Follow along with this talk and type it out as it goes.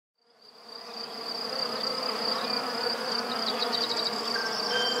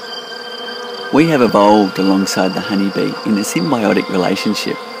We have evolved alongside the honeybee in a symbiotic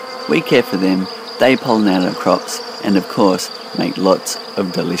relationship. We care for them, they pollinate our crops, and of course, make lots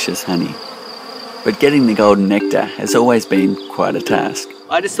of delicious honey. But getting the golden nectar has always been quite a task.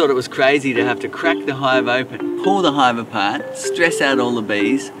 I just thought it was crazy to have to crack the hive open, pull the hive apart, stress out all the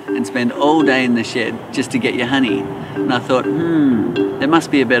bees, and spend all day in the shed just to get your honey. And I thought, there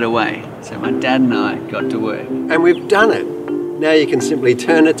must be a better way. So my dad and I got to work. And we've done it. Now you can simply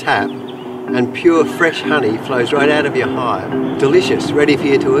turn a tap and pure fresh honey flows right out of your hive. Delicious, ready for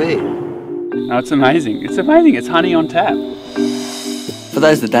you to eat. Oh, it's amazing. It's amazing. It's honey on tap. For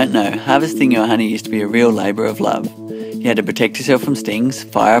those that don't know, harvesting your honey used to be a real labour of love. You had to protect yourself from stings,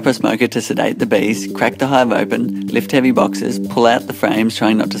 fire up a smoker to sedate the bees, crack the hive open, lift heavy boxes, pull out the frames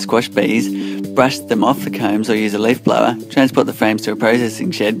trying not to squash bees, brush them off the combs or use a leaf blower, transport the frames to a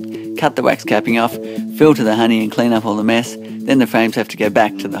processing shed, cut the wax capping off, filter the honey and clean up all the mess, then the frames have to go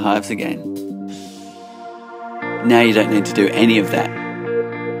back to the hives again. Now you don't need to do any of that.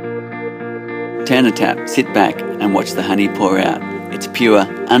 Turn a tap, sit back and watch the honey pour out. It's pure,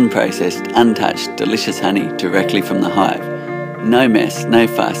 unprocessed, untouched, delicious honey directly from the hive. No mess, no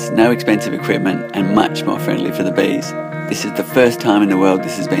fuss, no expensive equipment, and much more friendly for the bees. This is the first time in the world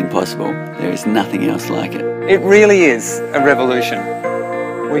this has been possible. There is nothing else like it. It really is a revolution.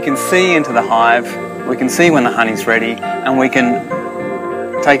 We can see into the hive, we can see when the honey's ready, and we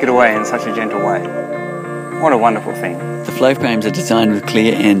can take it away in such a gentle way. What a wonderful thing. The flow frames are designed with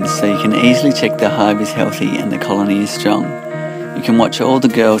clear ends so you can easily check the hive is healthy and the colony is strong. You can watch all the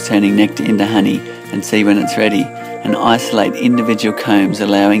girls turning nectar into honey and see when it's ready, and isolate individual combs,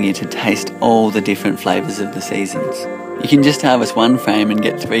 allowing you to taste all the different flavours of the seasons. You can just harvest one frame and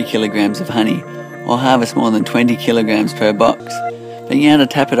get 3 kilograms of honey, or harvest more than 20 kilograms per box. Being able to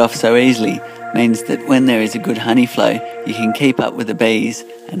tap it off so easily means that when there is a good honey flow, you can keep up with the bees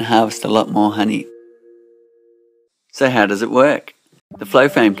and harvest a lot more honey. So how does it work? The flow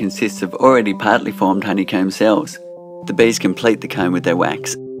frame consists of already partly formed honeycomb cells. The bees complete the comb with their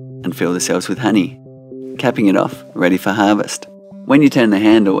wax and fill the cells with honey, capping it off, ready for harvest. When you turn the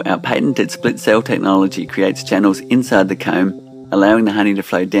handle, our patented split cell technology creates channels inside the comb, allowing the honey to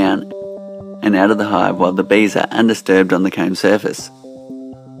flow down and out of the hive while the bees are undisturbed on the comb surface.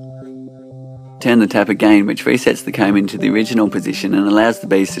 Turn the tap again, which resets the comb into the original position and allows the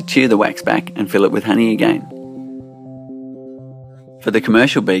bees to chew the wax back and fill it with honey again. For the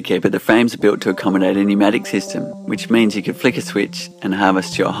commercial beekeeper, the frames are built to accommodate a pneumatic system, which means you can flick a switch and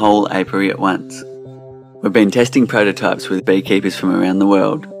harvest your whole apiary at once. We've been testing prototypes with beekeepers from around the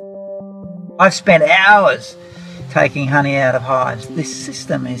world. I've spent hours taking honey out of hives. This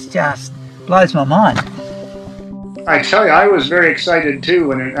system is just blows my mind. I tell you, I was very excited too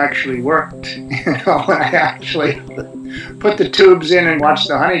when it actually worked. When I actually put the tubes in and watched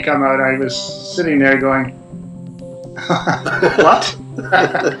the honey come out, I was sitting there going, what?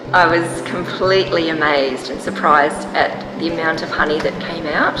 I was completely amazed and surprised at the amount of honey that came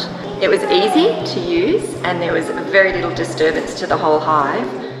out. It was easy to use and there was very little disturbance to the whole hive.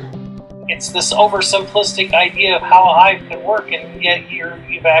 It's this oversimplistic idea of how a hive can work, and yet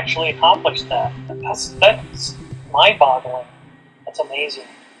you've actually accomplished that. That's mind-boggling. That's amazing.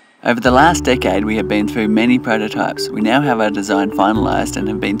 Over the last decade, we have been through many prototypes. We now have our design finalised and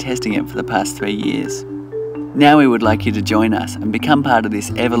have been testing it for the past 3 years. Now we would like you to join us and become part of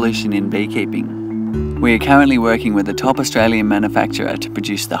this evolution in beekeeping. We are currently working with a top Australian manufacturer to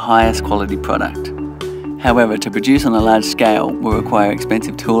produce the highest quality product. However, to produce on a large scale will require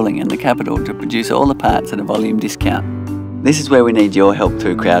expensive tooling and the capital to produce all the parts at a volume discount. This is where we need your help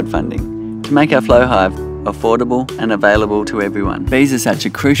through crowdfunding to make our flow hive affordable and available to everyone. Bees are such a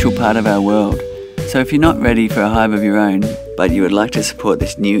crucial part of our world. So if you're not ready for a hive of your own, but you would like to support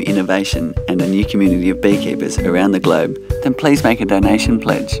this new innovation and a new community of beekeepers around the globe, then please make a donation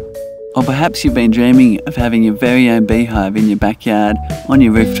pledge. Or perhaps you've been dreaming of having your very own beehive in your backyard, on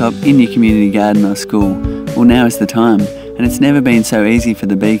your rooftop, in your community garden or school. Well, now is the time, and it's never been so easy for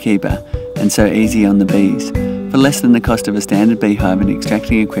the beekeeper and so easy on the bees. For less than the cost of a standard beehive and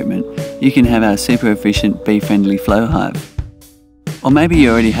extracting equipment, you can have our super efficient bee-friendly flow hive. Or maybe you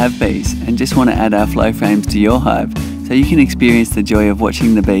already have bees and just want to add our flow frames to your hive so you can experience the joy of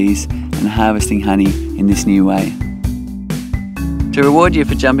watching the bees and harvesting honey in this new way. To reward you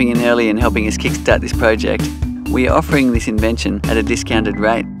for jumping in early and helping us kickstart this project, we are offering this invention at a discounted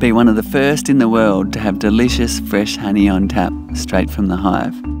rate. Be one of the first in the world to have delicious fresh honey on tap straight from the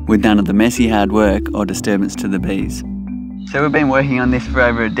hive, with none of the messy hard work or disturbance to the bees. So we've been working on this for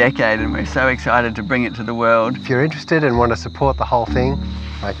over a decade and we're so excited to bring it to the world. If you're interested and want to support the whole thing,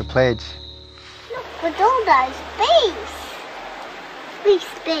 make a pledge. Look at all those bees.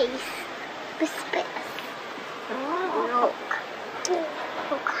 Bees. whispers.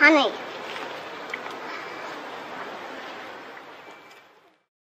 Look, honey.